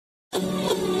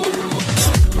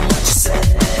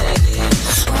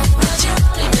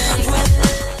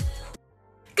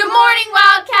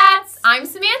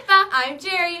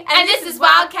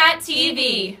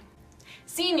Wctv.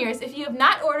 Seniors, if you have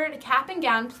not ordered a cap and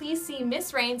gown, please see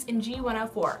Miss Rains in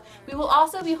G104. We will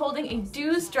also be holding a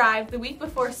dues drive the week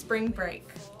before spring break.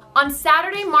 On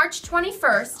Saturday, March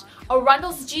 21st,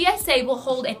 Arundel's GSA will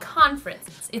hold a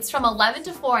conference. It's from 11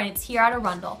 to 4 and it's here at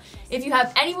Arundel. If you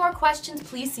have any more questions,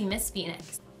 please see Miss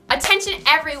Phoenix. Attention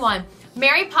everyone!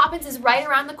 Mary Poppins is right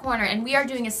around the corner and we are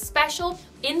doing a special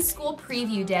in-school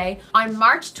preview day on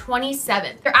March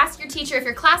 27th. Ask your teacher if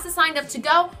your class is signed up to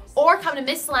go or come to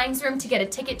Miss Lang's room to get a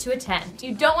ticket to attend.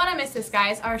 You don't want to miss this,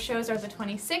 guys. Our shows are the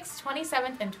 26th,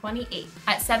 27th, and 28th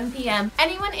at 7 p.m.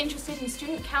 Anyone interested in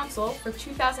student council for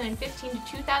 2015 to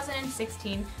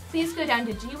 2016, please go down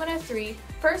to G103,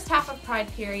 first half of Pride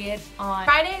period on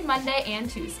Friday, Monday, and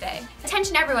Tuesday.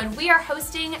 Attention everyone, we are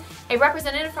hosting a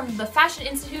representative from the Fashion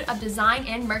Institute of Design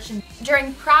and Merchant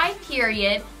during Pride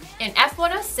period in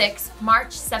F106, March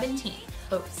 17th.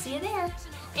 Hope to see you there.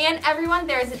 And everyone,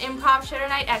 there is an improv show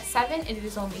tonight at 7. It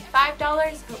is only $5.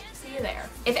 Hope to see you there.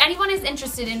 If anyone is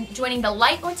interested in joining the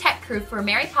light or tech crew for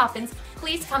Mary Poppins,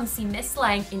 please come see Miss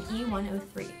Lang in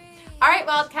E103. Alright,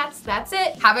 Wildcats, that's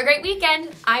it. Have a great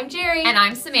weekend. I'm Jerry. And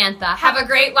I'm Samantha. Have a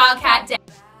great Wildcat day.